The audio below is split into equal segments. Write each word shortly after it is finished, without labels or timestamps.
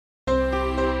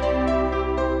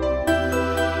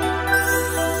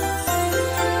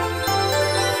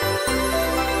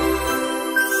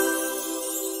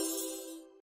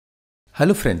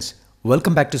Hello friends,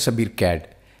 welcome back to AutoCAD.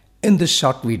 In this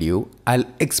short video, I'll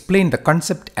explain the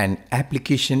concept and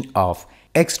application of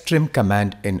EXTRIM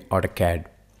command in AutoCAD.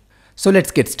 So let's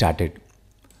get started.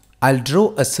 I'll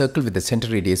draw a circle with the center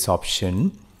radius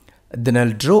option. Then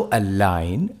I'll draw a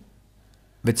line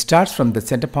which starts from the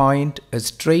center point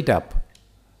straight up.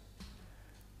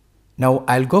 Now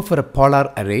I'll go for a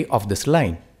polar array of this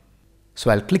line.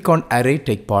 So I'll click on array,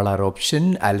 take polar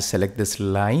option. I'll select this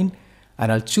line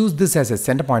and I'll choose this as a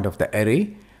center point of the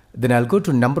array. Then I'll go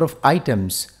to number of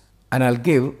items and I'll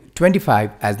give 25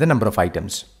 as the number of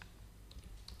items.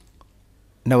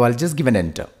 Now I'll just give an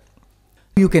enter.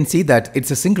 You can see that it's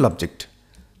a single object.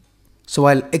 So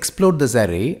I'll explode this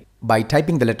array by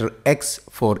typing the letter X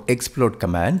for explode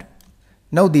command.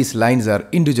 Now these lines are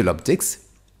individual objects.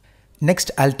 Next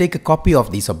I'll take a copy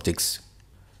of these objects.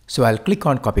 So I'll click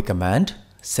on copy command,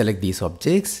 select these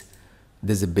objects.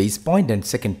 There's a base point and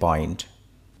second point.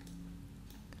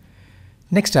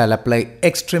 Next I'll apply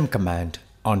EXTRIM command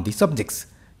on these objects.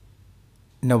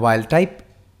 Now I'll type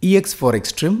EX for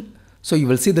EXTRIM. So you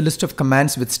will see the list of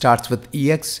commands which starts with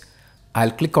EX.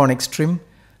 I'll click on EXTRIM.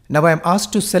 Now I am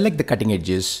asked to select the cutting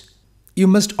edges. You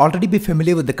must already be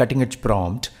familiar with the cutting edge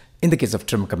prompt. In the case of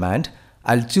trim command,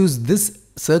 I'll choose this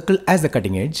circle as the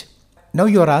cutting edge. Now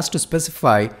you are asked to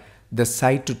specify the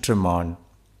side to trim on.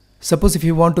 Suppose if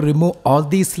you want to remove all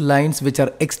these lines which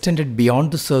are extended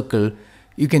beyond the circle,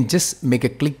 you can just make a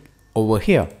click over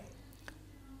here.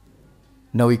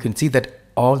 Now you can see that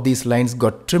all these lines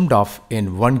got trimmed off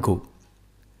in one go.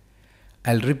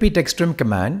 I'll repeat EXTRIM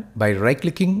command by right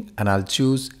clicking and I'll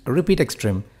choose repeat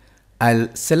EXTRIM.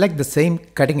 I'll select the same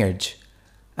cutting edge,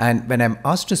 and when I'm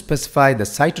asked to specify the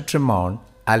side to trim on,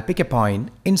 I'll pick a point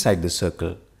inside the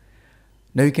circle.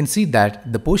 Now you can see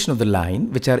that the portion of the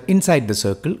line which are inside the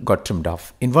circle got trimmed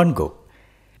off in one go.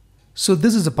 So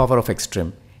this is the power of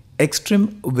EXTRIM.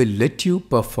 EXTRIM will let you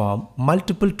perform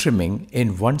multiple trimming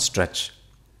in one stretch.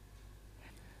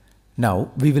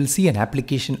 Now we will see an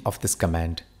application of this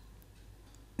command.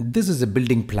 This is a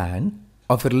building plan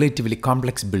of a relatively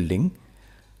complex building.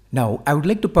 Now I would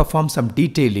like to perform some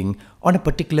detailing on a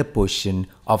particular portion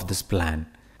of this plan.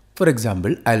 For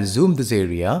example, I'll zoom this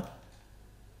area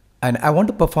and I want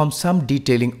to perform some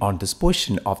detailing on this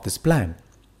portion of this plan.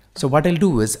 So what I'll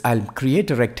do is I'll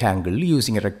create a rectangle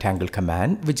using a rectangle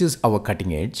command, which is our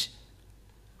cutting edge.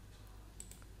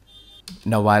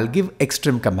 Now I'll give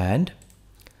EXTRIM command.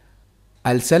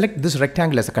 I'll select this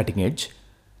rectangle as a cutting edge.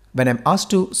 When I'm asked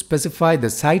to specify the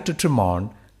side to trim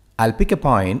on, I'll pick a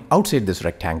point outside this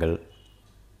rectangle.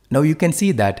 Now you can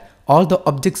see that all the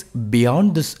objects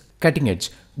beyond this cutting edge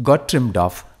got trimmed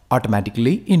off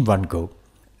automatically in one go.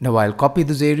 Now I'll copy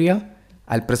this area.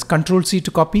 I'll press Ctrl C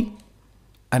to copy.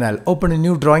 And I'll open a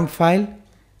new drawing file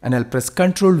and I'll press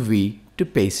Ctrl V to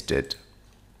paste it.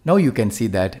 Now you can see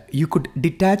that you could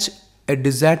detach a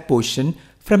desired portion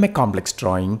from a complex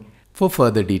drawing for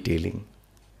further detailing.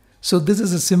 So this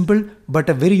is a simple but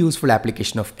a very useful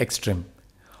application of EXTRIM.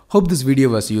 Hope this video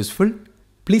was useful.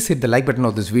 Please hit the like button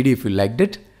of this video if you liked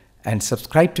it and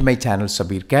subscribe to my channel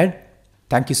AutoCAD.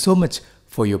 Thank you so much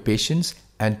for your patience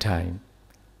and time.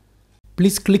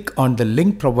 Please click on the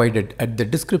link provided at the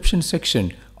description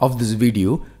section of this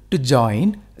video to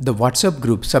join the WhatsApp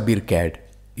group AutoCAD.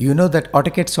 You know that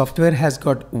AutoCAD software has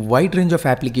got a wide range of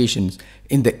applications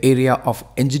in the area of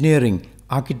engineering,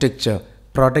 architecture,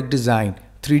 product design,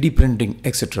 3D printing,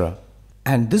 etc.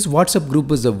 And this WhatsApp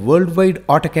group is a worldwide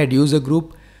AutoCAD user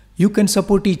group. You can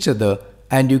support each other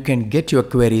and you can get your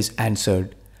queries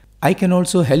answered. I can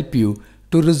also help you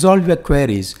to resolve your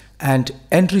queries and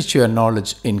enrich your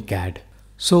knowledge in CAD.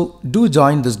 So do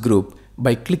join this group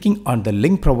by clicking on the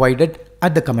link provided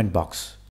at the comment box.